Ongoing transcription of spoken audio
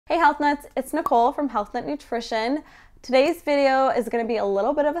Hey Health Nuts, it's Nicole from HealthNut Nutrition. Today's video is going to be a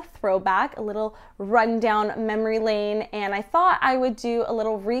little bit of a throwback, a little rundown memory lane, and I thought I would do a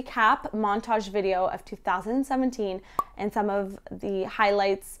little recap montage video of 2017 and some of the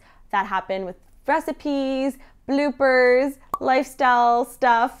highlights that happened with recipes, bloopers, lifestyle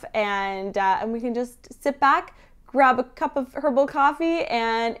stuff, and we can just sit back, grab a cup of herbal coffee,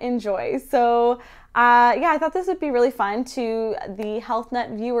 and enjoy. So yeah, I thought this would be really fun to the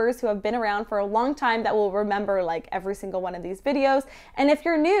HealthNut viewers who have been around for a long time that will remember like every single one of these videos. And if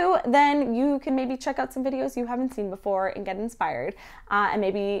you're new, then you can maybe check out some videos you haven't seen before and get inspired, and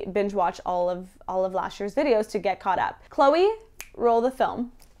maybe binge watch all of last year's videos to get caught up. Chloe, roll the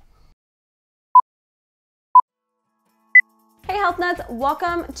film. Hey Health Nuts,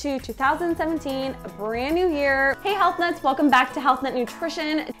 welcome to 2017, a brand new year. Hey Health Nuts, welcome back to HealthNut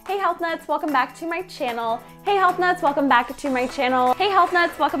Nutrition. Hey Health Nuts, welcome back to my channel. Hey Health Nuts, welcome back to my channel. Hey Health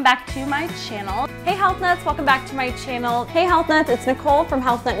Nuts, welcome back to my channel. Hey Health Nuts, welcome back to my channel. Hey Health Nuts, it's Nicole from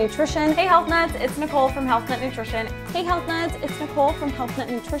HealthNut Nutrition. Hey Health Nuts, it's Nicole from HealthNut Nutrition. Hey Health Nuts, it's Nicole from HealthNut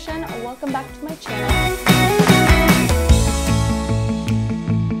Nutrition. Welcome back to my channel.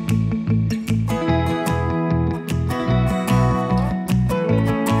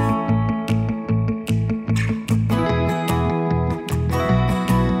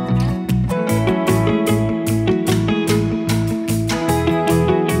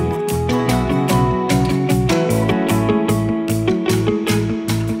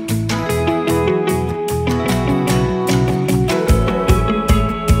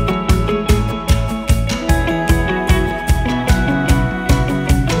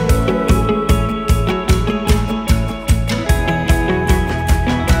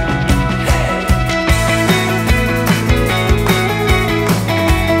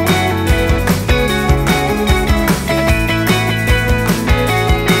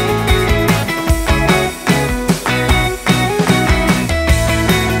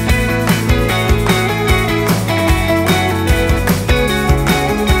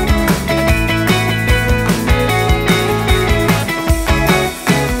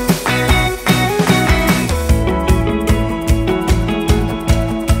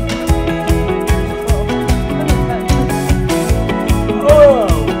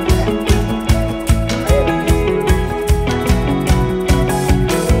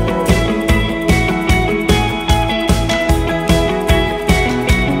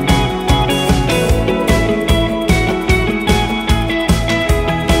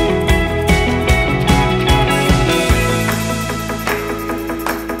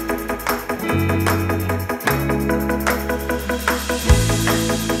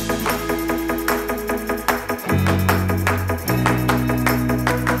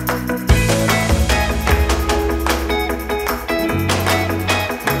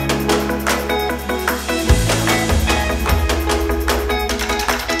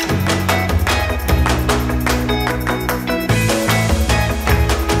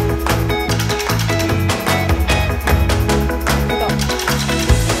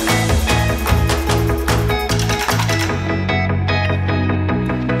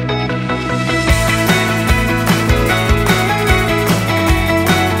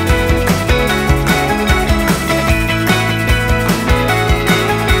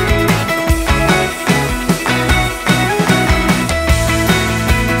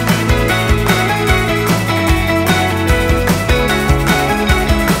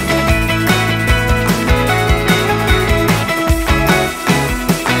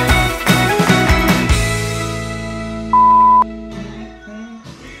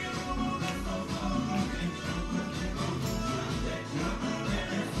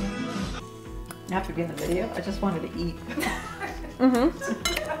 After being in the video, I just wanted to eat.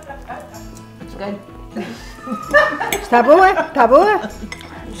 It's good. Está boa? Está boa?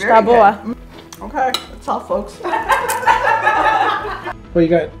 Está boa. Okay, that's all, folks. Well, you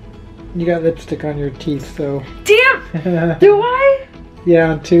got lipstick on your teeth, so. Damn! Do I?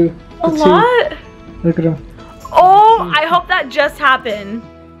 Yeah, two. A lot? Look at them. Oh, I hope that just happened.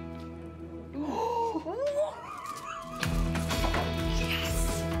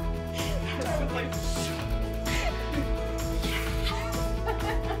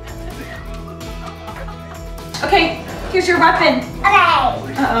 Okay, here's your weapon. Okay.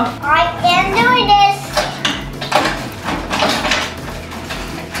 Uh-oh. I am doing this.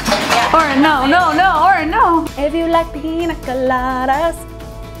 Or no. If you like pina coladas,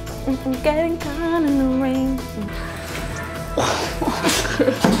 getting caught in the rain.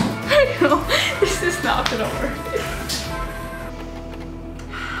 I know, this is not gonna work.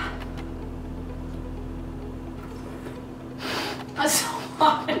 That's so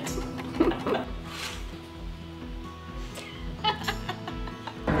hot.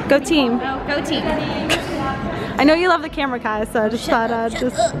 Go team. Go team. I know you love the camera, guys, so I just thought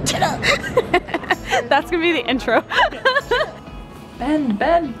just... That's gonna be the intro. Ben.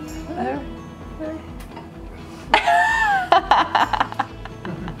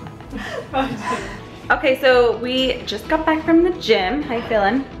 Okay, so we just got back from the gym. How you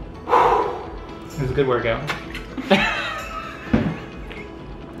feeling? It was a good workout.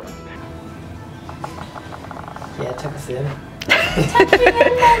 Yeah, tuck us in.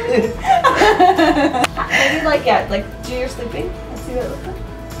 Maybe like do your sleeping. Let's see what it looks like.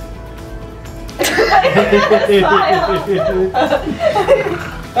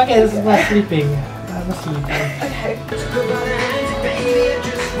 Okay, this is my sleeping. I'm sleeping. Okay.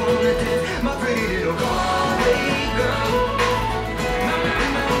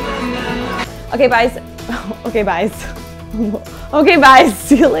 Okay, guys. Okay, guys. Okay, guys.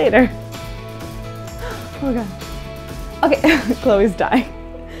 See you later. Oh god. Okay, Chloe's dying.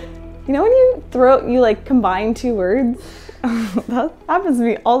 You know when you like combine two words? That happens to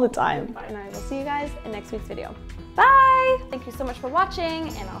me all the time. And I will see you guys in next week's video. Bye! Thank you so much for watching,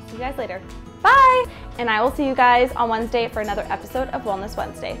 and I'll see you guys later. Bye! And I will see you guys on Wednesday for another episode of Wellness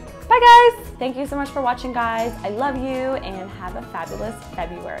Wednesday. Bye, guys! Thank you so much for watching, guys. I love you, and have a fabulous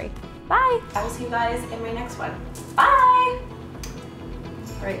February. Bye! I will see you guys in my next one. Bye!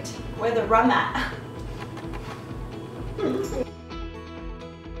 Right, where the rum at?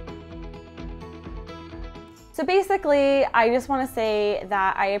 So basically, I just want to say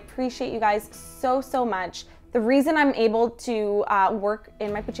that I appreciate you guys so much. The reason I'm able to work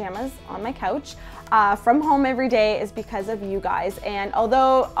in my pajamas on my couch from home every day is because of you guys. And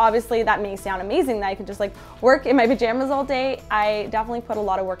although obviously that may sound amazing that I can just like work in my pajamas all day, I definitely put a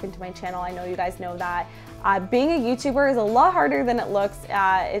lot of work into my channel. I know you guys know that. Being a YouTuber is a lot harder than it looks.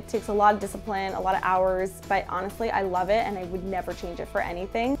 It takes a lot of discipline, a lot of hours, but honestly, I love it and I would never change it for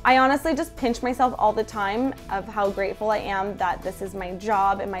anything. I honestly just pinch myself all the time of how grateful I am that this is my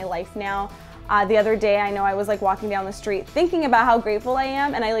job and my life now. The other day, I know I was like walking down the street thinking about how grateful I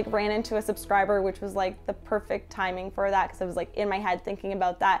am, and I like ran into a subscriber, which was like the perfect timing for that because I was like in my head thinking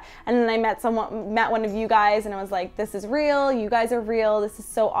about that. And then I met one of you guys, and I was like, this is real. You guys are real. This is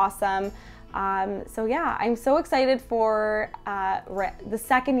so awesome. So yeah, I'm so excited for the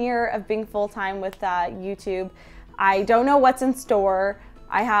second year of being full-time with YouTube. I don't know what's in store.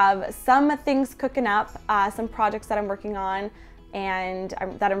 I have some things cooking up, some projects that I'm working on and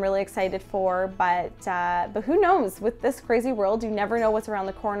that I'm really excited for, but who knows? With this crazy world, you never know what's around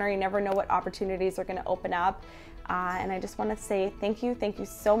the corner. You never know what opportunities are gonna open up. And I just want to say thank you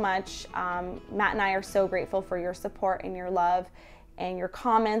so much. Matt and I are so grateful for your support and your love and your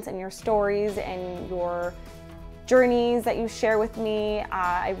comments and your stories and your journeys that you share with me.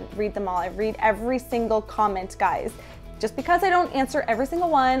 I read them all. I read every single comment, guys. Just because I don't answer every single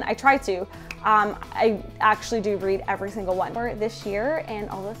one, I try to. I actually do read every single one for this year and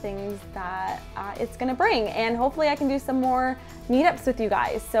all the things that it's gonna bring. And hopefully I can do some more meetups with you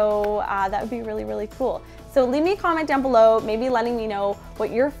guys. So that would be really cool. So leave me a comment down below, maybe letting me know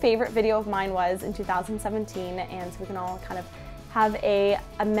what your favorite video of mine was in 2017, and so we can all kind of have a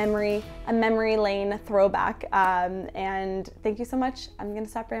memory lane throwback. And thank you so much. I'm gonna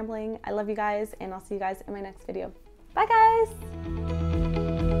stop rambling. I love you guys, and I'll see you guys in my next video. Bye guys.